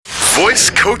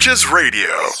Voice Coaches Radio.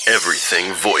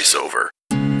 Everything voiceover.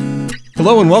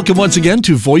 Hello and welcome once again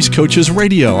to Voice Coaches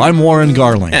Radio. I'm Warren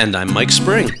Garling. And I'm Mike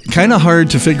Spring. Kind of hard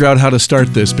to figure out how to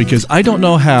start this because I don't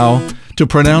know how to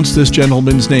pronounce this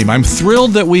gentleman's name. I'm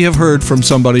thrilled that we have heard from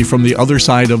somebody from the other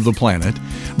side of the planet,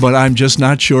 but I'm just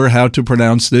not sure how to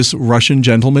pronounce this Russian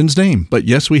gentleman's name. But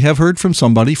yes, we have heard from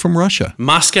somebody from Russia.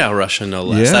 Moscow, Russia, no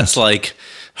less. Yes. That's like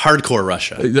hardcore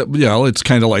Russia. It's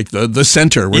kind of like the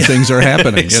center where things are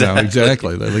happening. Exactly.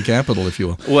 Exactly. The capital, if you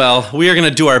will. Well, we are going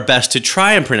to do our best to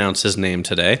try and pronounce his name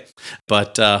today,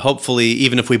 but hopefully,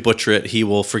 even if we butcher it, he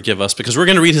will forgive us because we're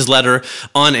going to read his letter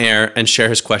on air and share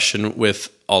his question with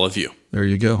all of you. There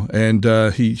you go. And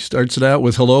he starts it out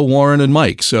with, hello, Warren and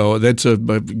Mike. So that's a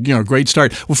great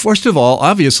start. Well, first of all,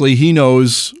 obviously he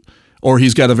knows, or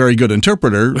he's got a very good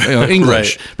interpreter,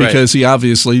 English, Right. because he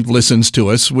obviously listens to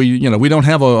us. We don't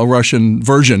have a Russian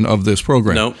version of this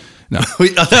program. No. No.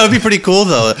 That would be pretty cool,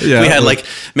 though. Yeah, we had like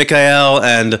Mikhail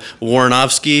and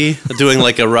Warrenovsky doing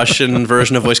like a Russian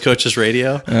version of Voice Coaches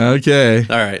Radio. Okay.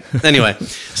 All right. Anyway,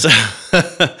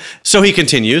 so he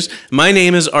continues. My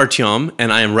name is Artyom,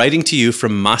 and I am writing to you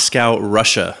from Moscow,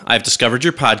 Russia. I've discovered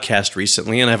your podcast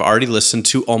recently, and I've already listened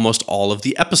to almost all of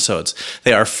the episodes.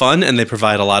 They are fun, and they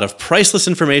provide a lot of priceless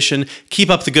information. Keep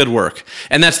up the good work.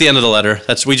 And that's the end of the letter.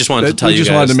 We just wanted to tell you guys. We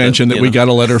just wanted to mention that we got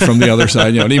a letter from the other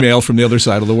side, an email from the other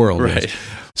side of the world. Right. Yes.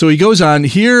 So he goes on,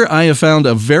 here I have found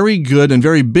a very good and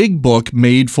very big book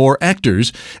made for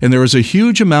actors, and there is a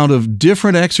huge amount of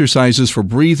different exercises for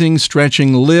breathing,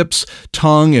 stretching, lips,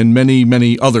 tongue, and many,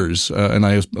 many others. And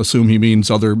I assume he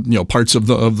means other parts of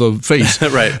the face,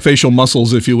 Right. Facial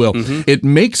muscles, if you will. Mm-hmm. It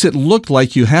makes it look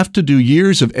like you have to do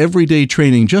years of everyday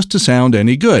training just to sound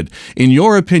any good. In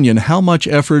your opinion, how much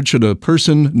effort should a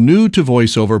person new to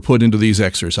voiceover put into these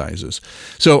exercises?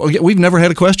 So again, we've never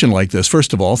had a question like this.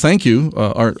 First of all, thank you.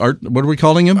 What are we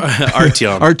calling him?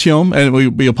 Artyom. Artyom,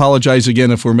 and we apologize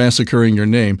again if we're massacring your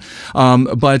name.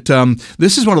 But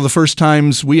this is one of the first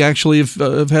times we actually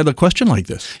have had a question like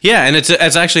this. Yeah, and it's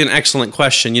actually an excellent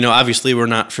question. Obviously we're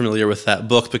not familiar with that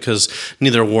book because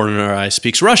neither Warren nor I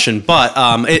speaks Russian, but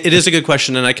it is a good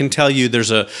question, and I can tell you there's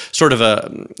a sort of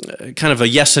a kind of a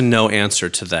yes and no answer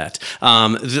to that.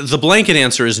 The blanket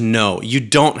answer is no. You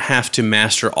don't have to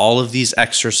master all of these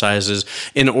exercises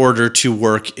in order to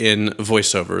work in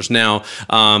voiceovers. Now,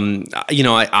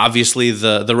 obviously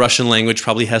the Russian language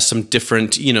probably has some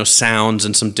different, sounds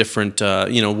and some different,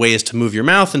 ways to move your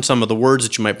mouth and some of the words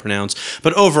that you might pronounce.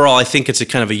 But overall, I think it's a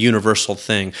kind of a universal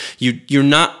thing. You're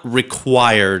not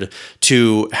required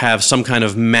to have some kind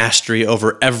of mastery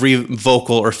over every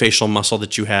vocal or facial muscle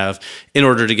that you have in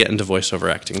order to get into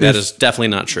voiceover acting. That is definitely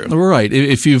not true. Right.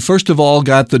 If you first of all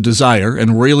got the desire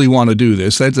and really want to do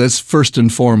this, that's first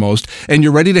and foremost, and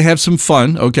you're ready to have some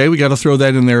fun, okay, we got to throw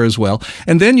that in there as well.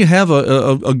 And then you have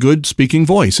a good speaking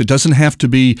voice. It doesn't have to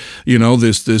be,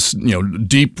 this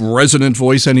deep resonant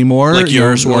voice anymore. Like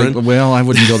yours, Warren. Well, I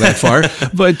wouldn't go that far.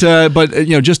 but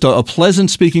just a pleasant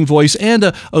speaking voice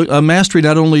and a mastery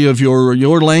not only of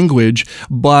your language,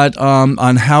 but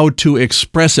on how to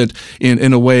express it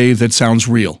in a way that sounds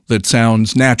real, that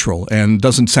sounds natural, and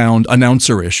doesn't sound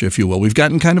announcer-ish, if you will. We've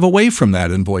gotten kind of away from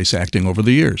that in voice acting over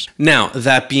the years. Now,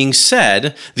 that being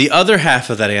said, the other half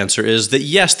of that answer is that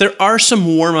yes, there are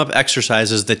some warm-up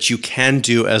exercises that you can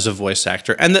do as a voice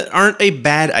actor and that aren't a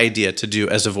bad idea to do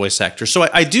as a voice actor. So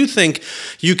I do think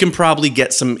you can probably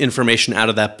get some information out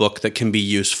of that book that can be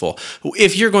useful.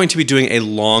 If you're going to be doing a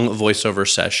long voiceover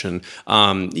session,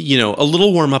 a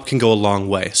little warm-up can go a long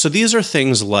way. So these are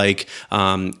things like,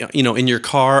 in your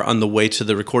car on the way to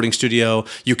the recording studio,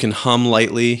 you can hum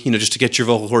lightly, just to get your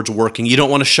vocal cords working. You don't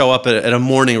want to show up at a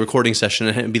morning recording session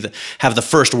and have the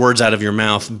first words out of your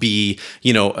mouth be,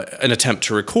 an attempt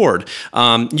to record.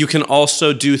 You can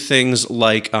also do things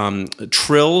like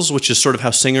trills, which is sort of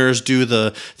how singers do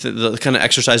the kind of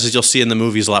exercises you'll see in the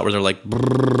movies a lot, where they're like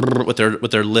brrr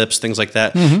with their lips, things like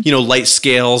that. Mm-hmm. Light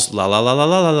scales, la la la la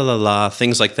la la la la,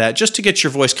 things like that, just to get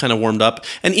your voice kind of warmed up.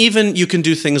 And even you can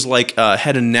do things like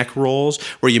head and neck rolls,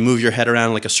 where you move your head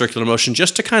around like a circular motion,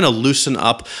 just to kind of loosen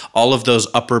up all of those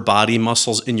upper body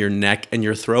muscles in your neck and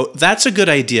your throat. That's a good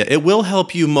idea. It will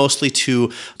help you mostly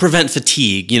to prevent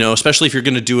fatigue, especially if you're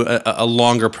going to do a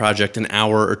longer project, an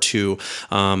hour or two.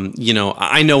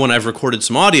 I know when I've recorded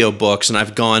some audio books and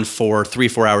I've gone for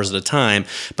 3-4 hours at a time,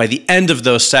 by the end of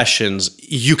those sessions,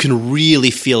 you can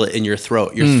really feel it in your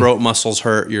throat. Your throat muscles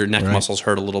hurt, your neck muscles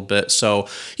hurt a little bit. So,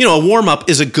 a warm-up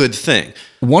is a good thing.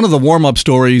 One of the warm-up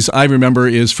stories I remember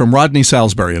is from Rodney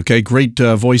Salisbury, okay? Great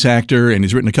voice actor, and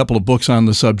he's written a couple of books on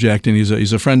the subject, and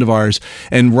he's a friend of ours.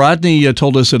 And Rodney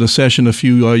told us at a session a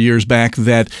few years back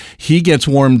that he gets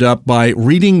warmed up by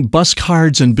reading bus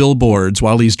cards and billboards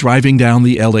while he's driving down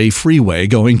the LA freeway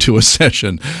going to a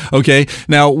session, okay?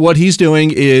 Now, what he's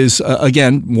doing is,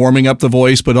 again, warming up the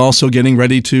voice, but also getting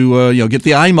ready to, get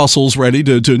the eye muscles ready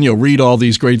to read all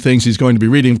these great things he's going to be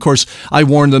reading. Of course, I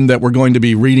warned them that we're going to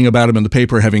be reading about him in the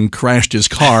paper having crashed his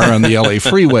car on the LA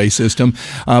freeway system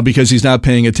because he's not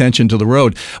paying attention to the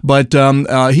road. But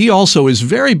he also is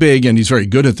very big, and he's very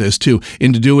good at this too,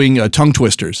 into doing tongue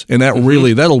twisters. And that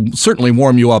that'll certainly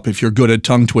warm you up if you're good at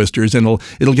tongue twisters, and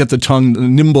it'll get the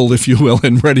tongue nimble, if you will,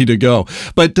 and ready to go.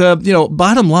 But,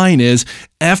 bottom line is,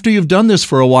 after you've done this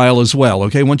for a while as well,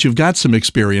 okay, once you've got some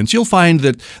experience, you'll find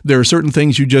that there are certain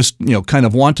things you just, kind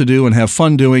of want to do and have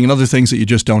fun doing, and other things that you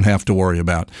just don't have to worry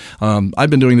about. I've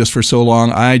been doing this for so long,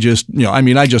 I just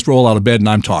roll out of bed and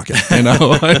I'm talking,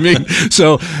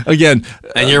 so again.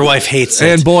 And your wife hates it.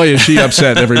 And boy, is she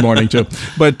upset every morning too.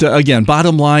 But again,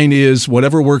 bottom line is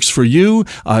whatever works for you,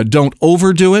 don't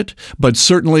overdo it, but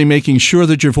certainly making sure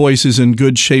that your voice is in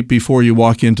good shape before you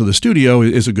walk into the studio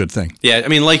is a good thing. Yeah,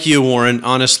 like you, Warren,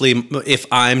 honestly, if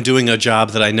I'm doing a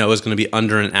job that I know is going to be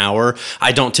under an hour,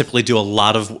 I don't typically do a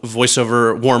lot of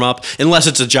voiceover warm-up unless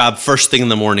it's a job first thing in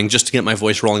the morning just to get my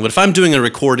voice rolling. But if I'm doing a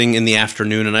recording in the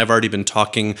afternoon and I've already been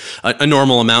talking a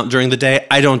normal amount during the day,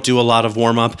 I don't do a lot of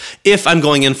warm-up. If I'm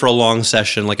going in for a long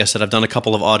session, like I said, I've done a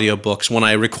couple of audiobooks. When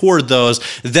I record those,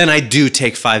 then I do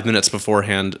take 5 minutes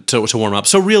beforehand to warm up.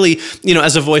 So really,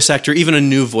 as a voice actor, even a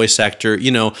new voice actor,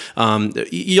 you'll kind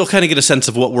of get a sense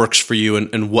of what works for you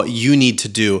and what you need to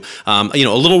do. A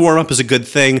little warm-up is a good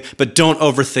thing, but don't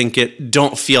overthink it.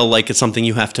 Don't feel like it's something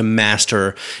you have to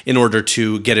master in order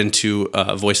to get into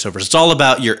voiceovers. It's all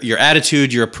about your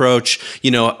attitude, your approach,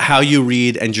 how you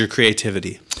read, and your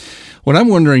creativity. What I'm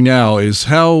wondering now is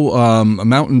how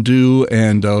Mountain Dew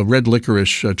and red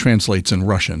licorice translates in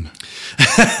Russian.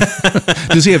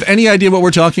 Does he have any idea what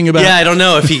we're talking about? Yeah, I don't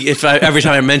know if every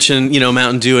time I mention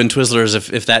Mountain Dew and Twizzlers,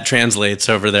 if that translates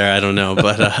over there, I don't know.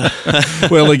 But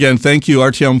well, again, thank you,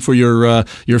 Artyom, for your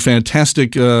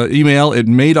fantastic email. It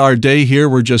made our day here.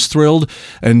 We're just thrilled.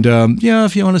 And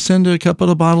if you want to send a couple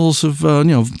of bottles of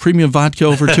premium vodka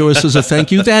over to us as a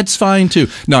thank you, that's fine too.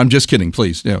 No, I'm just kidding.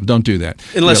 Please, don't do that.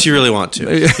 Unless you really want to.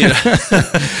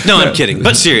 No, I'm kidding.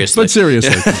 But seriously.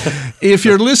 If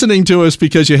you're listening to us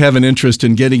because you have an interest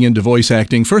in getting into voice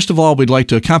acting, first of all, we'd like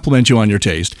to compliment you on your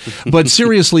taste. But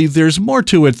seriously, there's more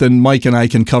to it than Mike and I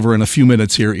can cover in a few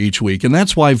minutes here each week. And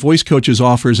that's why Voice Coaches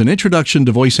offers an introduction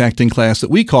to voice acting class that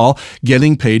we call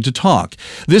Getting Paid to Talk.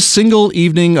 This single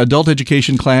evening adult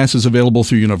education class is available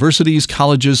through universities,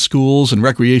 colleges, schools, and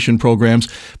recreation programs,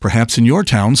 perhaps in your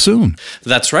town soon.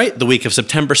 That's right. The week of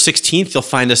September 16th, you'll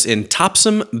find us in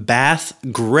Topsom, Bath,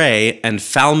 Gray, and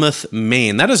Falmouth,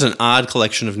 Maine. That is an odd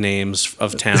collection of names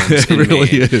of towns in Maine. It really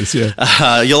is,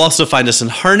 yeah. You'll also find us in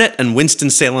Harnett and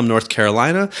Winston-Salem, North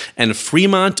Carolina, and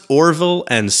Fremont, Orville,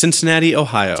 and Cincinnati,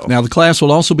 Ohio. Now, the class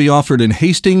will also be offered in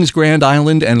Hastings, Grand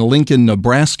Island, and Lincoln,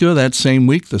 Nebraska that same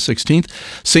week, the 16th,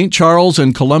 St. Charles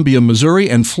and Columbia, Missouri,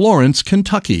 and Florence,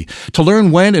 Kentucky. To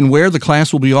learn when and where the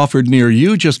class will be offered near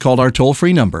you, just call our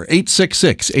toll-free number,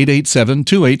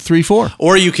 866-887-2834.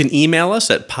 Or you can email us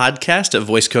at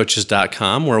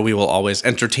podcast@voicecoaches.com, where we will always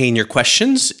entertain your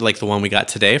questions, like the one we got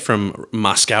today from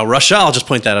Moscow, Russia. I'll just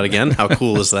point that out again. How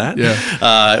cool is that?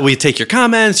 Yeah. We take your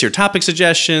comments, your topic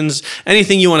suggestions,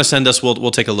 anything you want to send us,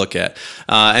 we'll take a look at.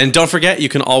 And don't forget, you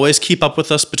can always keep up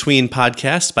with us between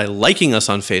podcasts by liking us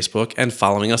on Facebook and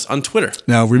following us on Twitter.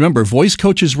 Now, remember, Voice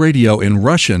Coaches Radio in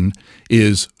Russian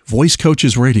is Voice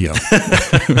Coaches Radio.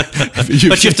 But you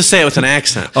have to say it with an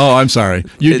accent. Oh, I'm sorry.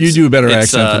 You do a better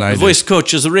accent than I do. Voice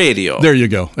Coaches Radio. There you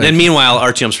go. And meanwhile,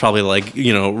 Artyom's probably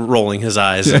rolling his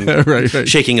eyes and right.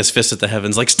 shaking his fist at the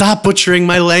heavens like, stop butchering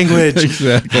my language.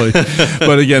 Exactly.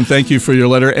 But again, thank you for your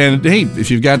letter. And hey,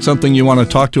 if you've got something you want to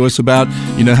talk to us about,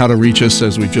 you know how to reach us,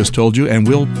 as we just told you, and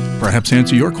we'll perhaps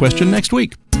answer your question next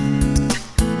week.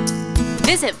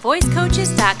 Visit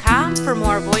voicecoaches.com for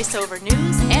more voiceover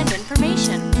news and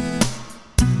information.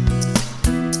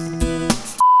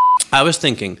 I was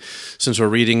thinking, since we're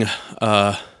reading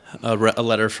a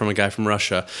letter from a guy from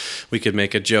Russia, we could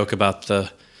make a joke about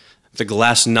the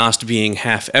glasnost being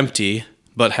half empty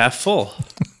but half full.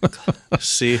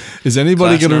 See, is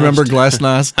anybody going to remember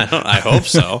glasnost? I hope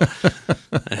so.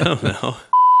 I don't know.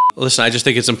 Listen, I just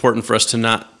think it's important for us to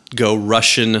not go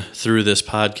Russian through this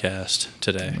podcast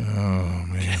today. Oh,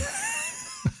 man.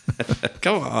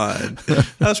 Come on. That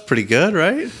was pretty good,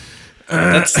 right?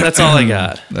 That's all I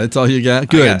got. That's all you got?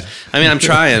 Good. I mean, I'm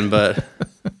trying, but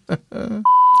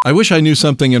I wish I knew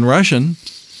something in Russian.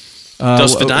 До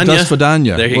свидания. До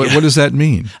свидания. There you go. What does that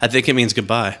mean? I think it means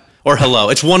goodbye or hello.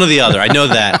 It's one or the other. I know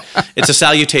that. It's a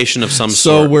salutation of some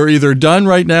So sort. we're either done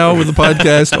right now with the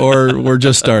podcast or we're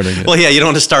just starting it. Well, yeah, you don't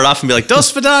want to start off and be like, До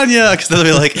свидания, because they'll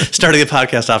be like starting the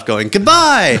podcast off going,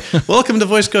 goodbye. Welcome to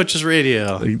Voice Coaches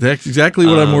Radio. That's exactly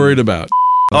what I'm worried about.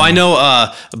 Oh, I know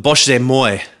Bozhe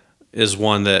Moi is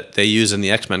one that they use in the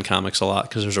X-Men comics a lot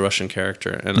because there's a Russian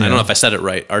character. And I don't know if I said it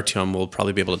right. Artyom will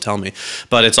probably be able to tell me.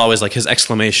 But it's always like his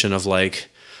exclamation of like,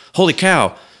 holy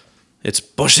cow, it's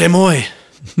Bozhe Moi.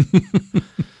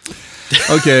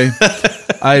 Okay.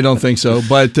 I don't think so.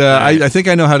 But I think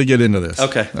I know how to get into this.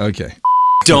 Okay.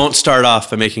 Don't start off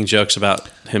by making jokes about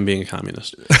him being a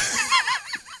communist.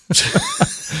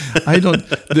 I don't,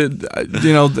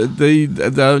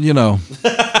 you know.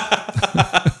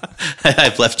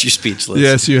 I've left you speechless.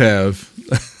 Yes, you have.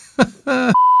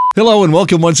 Hello and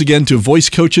welcome once again to Voice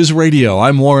Coaches Radio.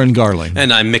 I'm Warren Garling.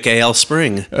 And I'm Mikhail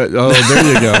Spring. There you go.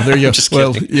 There you go. Just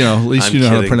well, kidding. at least I'm you know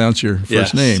how to kidding. pronounce your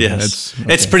first name. Yes.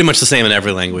 Okay. It's pretty much the same in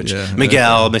every language. Yeah.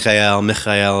 Miguel,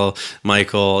 Mikhail,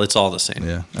 Michael, it's all the same.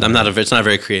 Yeah. It's not a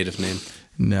very creative name.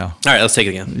 No. All right, let's take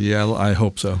it again. Yeah, I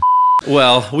hope so.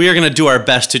 Well, we are going to do our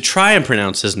best to try and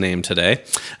pronounce his name today.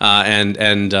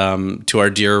 And to our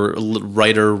dear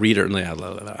reader,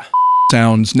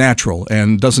 Sounds natural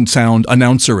and doesn't sound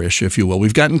announcer-ish, if you will.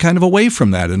 We've gotten kind of away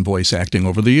from that in voice acting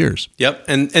over the years. Yep.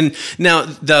 And now,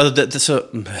 so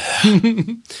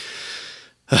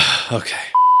okay.